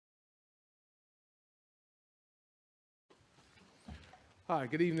Hi,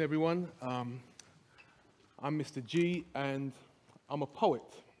 good evening, everyone. I'm Mr. G, and I'm a poet.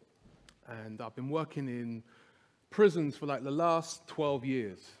 And I've been working in prisons for like the last 12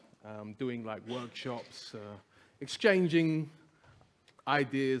 years, doing like workshops, exchanging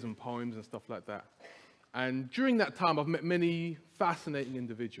ideas and poems and stuff like that. And during that time, I've met many fascinating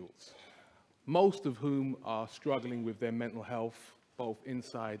individuals, most of whom are struggling with their mental health, both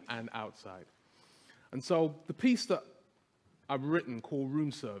inside and outside. And so the piece that I've written called Room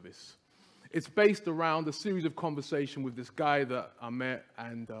Service, it's based around a series of conversations with this guy that I met,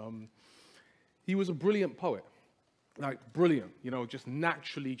 and he was a brilliant poet, like brilliant, you know, just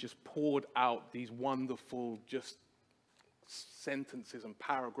naturally just poured out these wonderful just sentences and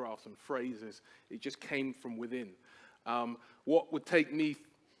paragraphs and phrases. It just came from within. What would take me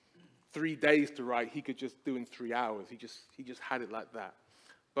 3 days to write, he could just do in 3 hours. He just had it like that.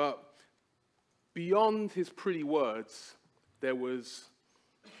 But beyond his pretty words, there was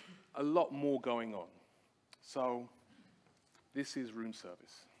a lot more going on. So this is Room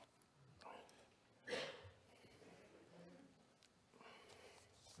Service.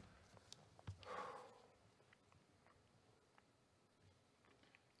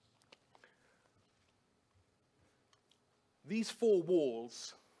 These four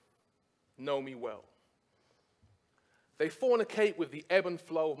walls know me well. They fornicate with the ebb and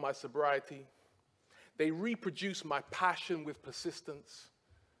flow of my sobriety. They reproduce my passion with persistence.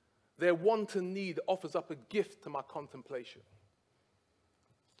 Their wanton need offers up a gift to my contemplation.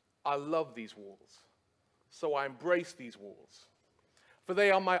 I love these walls, so I embrace these walls, for they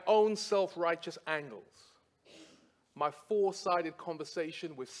are my own self-righteous angles, my four-sided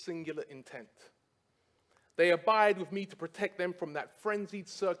conversation with singular intent. They abide with me to protect them from that frenzied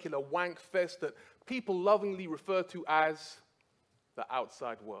circular wank fest that people lovingly refer to as the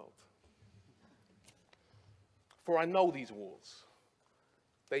outside world. For I know these walls.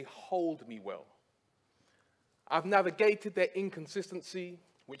 They hold me well. I've navigated their inconsistency,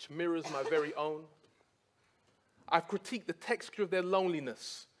 which mirrors my very own. I've critiqued the texture of their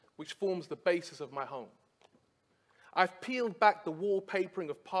loneliness, which forms the basis of my home. I've peeled back the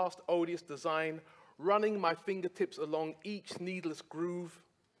wallpapering of past odious design, running my fingertips along each needless groove,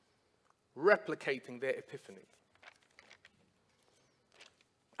 replicating their epiphany.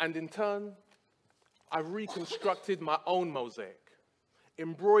 And in turn, I've reconstructed my own mosaic,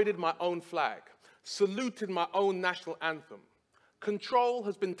 embroidered my own flag, saluted my own national anthem. Control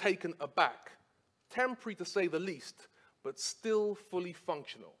has been taken aback, temporary to say the least, but still fully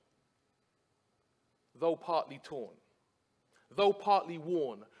functional. Though partly torn, though partly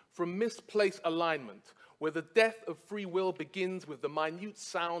worn from misplaced alignment, where the death of free will begins with the minute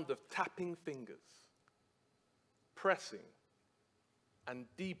sound of tapping fingers, pressing and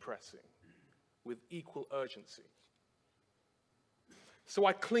depressing with equal urgency. So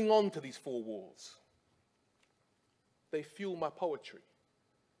I cling on to these four walls. They fuel my poetry.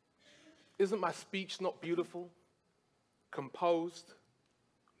 Isn't my speech not beautiful, composed,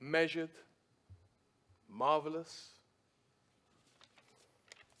 measured, marvelous?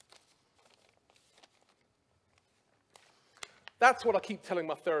 That's what I keep telling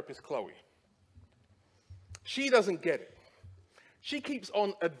my therapist, Chloe. She doesn't get it. She keeps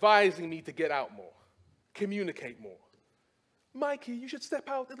on advising me to get out more, communicate more. Mikey, you should step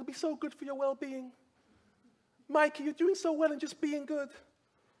out. It'll be so good for your well-being. Mikey, you're doing so well in just being good.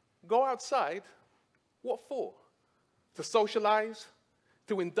 Go outside. What for? To socialize?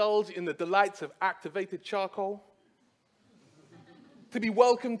 To indulge in the delights of activated charcoal? To be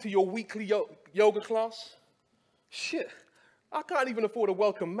welcomed to your weekly yoga class? Shit, I can't even afford a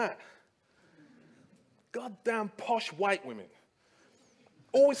welcome mat. Goddamn posh white women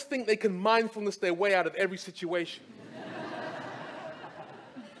always think they can mindfulness their way out of every situation.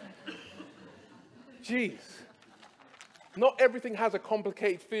 Jeez. Not everything has a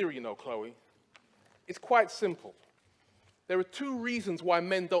complicated theory, you know, Chloe. It's quite simple. There are two reasons why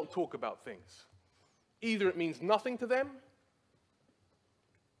men don't talk about things. Either it means nothing to them,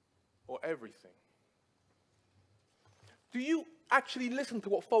 or everything. Do you actually listen to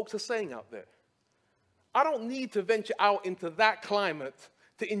what folks are saying out there? I don't need to venture out into that climate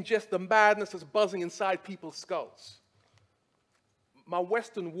to ingest the madness that's buzzing inside people's skulls. My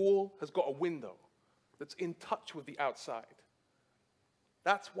western wall has got a window that's in touch with the outside.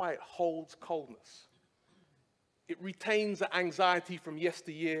 That's why it holds coldness. It retains the anxiety from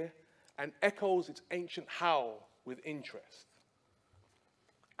yesteryear and echoes its ancient howl with interest.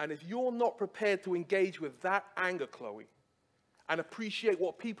 And if you're not prepared to engage with that anger, Chloe, and appreciate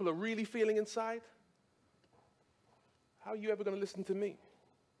what people are really feeling inside, how are you ever going to listen to me?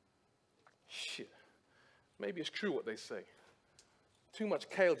 Shit. Maybe it's true what they say. Too much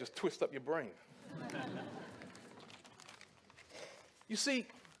kale just twists up your brain. You see,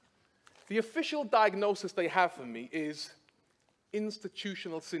 the official diagnosis they have for me is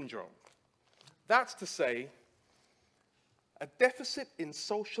institutional syndrome. That's to say, a deficit in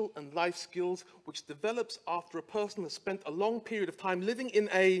social and life skills which develops after a person has spent a long period of time living in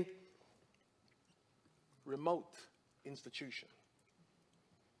a remote institution.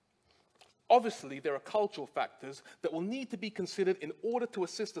 Obviously, there are cultural factors that will need to be considered in order to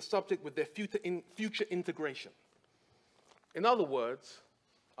assist the subject with their future integration. In other words,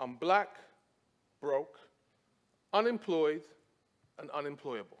 I'm black, broke, unemployed, and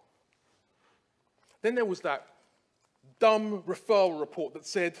unemployable. Then there was that dumb referral report that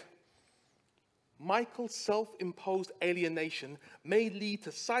said, Michael's self-imposed alienation may lead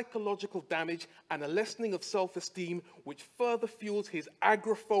to psychological damage and a lessening of self-esteem, which further fuels his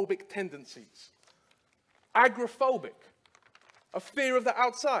agoraphobic tendencies. Agoraphobic, a fear of the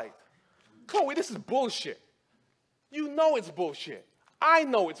outside. Chloe, this is bullshit. You know it's bullshit. I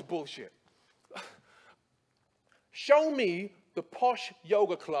know it's bullshit. Show me the posh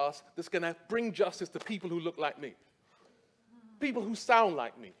yoga class that's going to bring justice to people who look like me, people who sound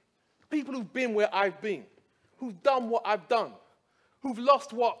like me, people who've been where I've been, who've done what I've done, who've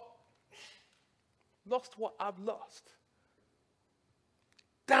lost what I've lost.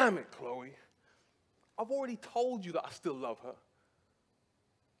 Damn it, Chloe. I've already told you that I still love her.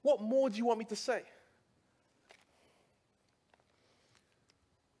 What more do you want me to say?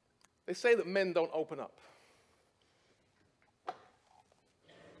 They say that men don't open up.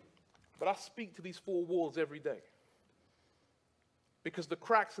 But I speak to these four walls every day. Because the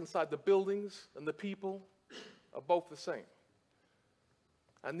cracks inside the buildings and the people are both the same.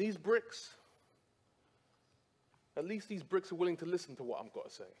 And these bricks, at least these bricks are willing to listen to what I've got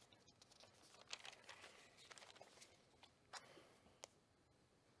to say.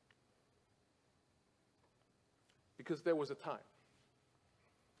 Because there was a time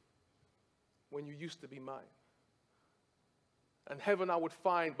when you used to be mine. And heaven I would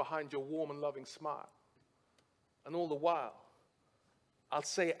find behind your warm and loving smile. And all the while, I'll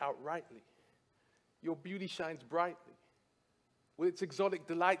say it outrightly. Your beauty shines brightly. With its exotic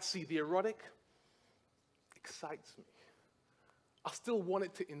delight, see the erotic excites me. I still want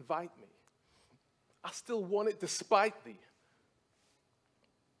it to invite me. I still want it despite the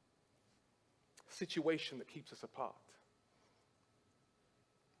situation that keeps us apart.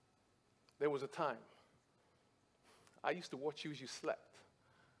 There was a time I used to watch you as you slept.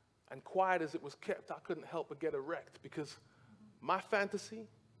 And quiet as it was kept, I couldn't help but get erect because my fantasy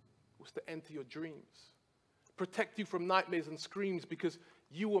was to enter your dreams, protect you from nightmares and screams because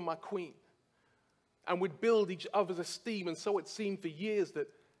you were my queen. And we'd build each other's esteem, and so it seemed for years that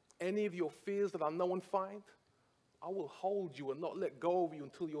any of your fears that I know and find, I will hold you and not let go of you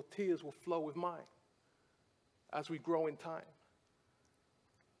until your tears will flow with mine as we grow in time.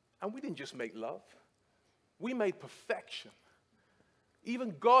 And we didn't just make love. We made perfection.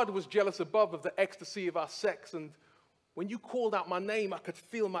 Even God was jealous above of the ecstasy of our sex, and when you called out my name, I could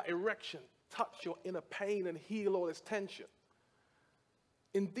feel my erection touch your inner pain and heal all its tension.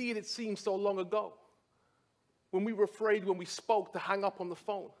 Indeed, it seems so long ago when we were afraid when we spoke to hang up on the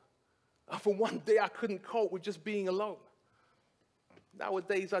phone. And for one day, I couldn't cope with just being alone.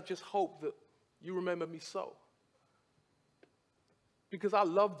 Nowadays, I just hope that you remember me so. Because I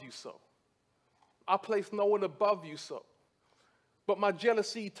loved you so. I placed no one above you so. But my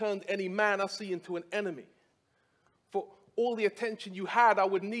jealousy turned any man I see into an enemy. For all the attention you had, I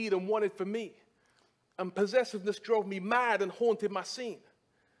would need and wanted for me. And possessiveness drove me mad and haunted my scene.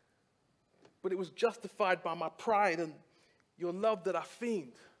 But it was justified by my pride and your love that I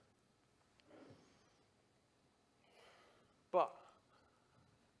fiend. But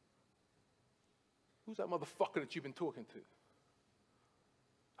who's that motherfucker that you've been talking to?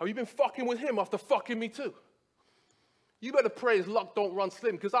 Have you been fucking with him after fucking me too? You better pray his luck don't run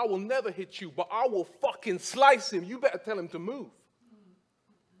slim, because I will never hit you, but I will fucking slice him. You better tell him to move.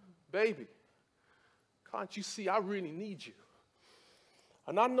 Baby, can't you see I really need you?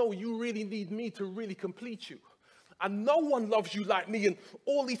 And I know you really need me to really complete you. And no one loves you like me, and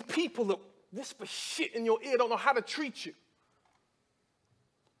all these people that whisper shit in your ear don't know how to treat you.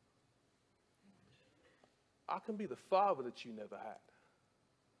 I can be the father that you never had.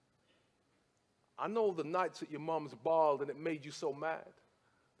 I know the nights that your mom's bawled and it made you so mad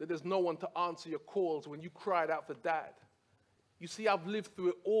that there's no one to answer your calls when you cried out for dad. You see, I've lived through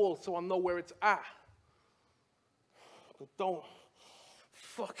it all, so I know where it's at. But don't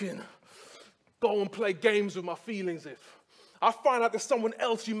fucking go and play games with my feelings. If I find out there's someone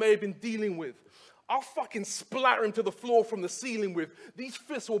else you may have been dealing with, I'll fucking splatter him to the floor from the ceiling with. These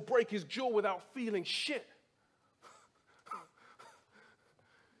fists will break his jaw without feeling shit.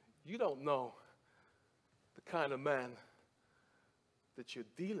 You don't know the kind of man that you're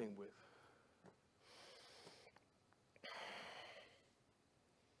dealing with.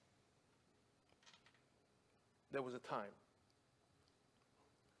 There was a time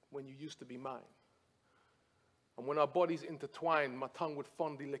when you used to be mine. And when our bodies intertwined, my tongue would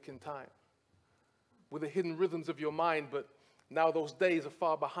fondly lick in time with the hidden rhythms of your mind, but now those days are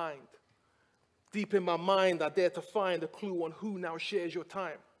far behind. Deep in my mind, I dare to find a clue on who now shares your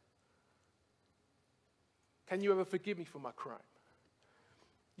time. Can you ever forgive me for my crime?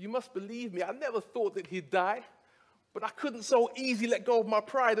 You must believe me, I never thought that he'd die, but I couldn't so easily let go of my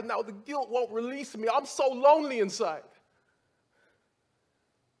pride, and now the guilt won't release me. I'm so lonely inside.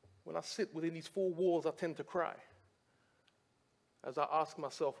 When I sit within these four walls, I tend to cry as I ask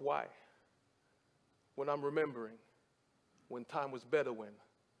myself why. When I'm remembering when time was better, when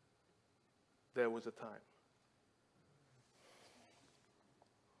there was a time.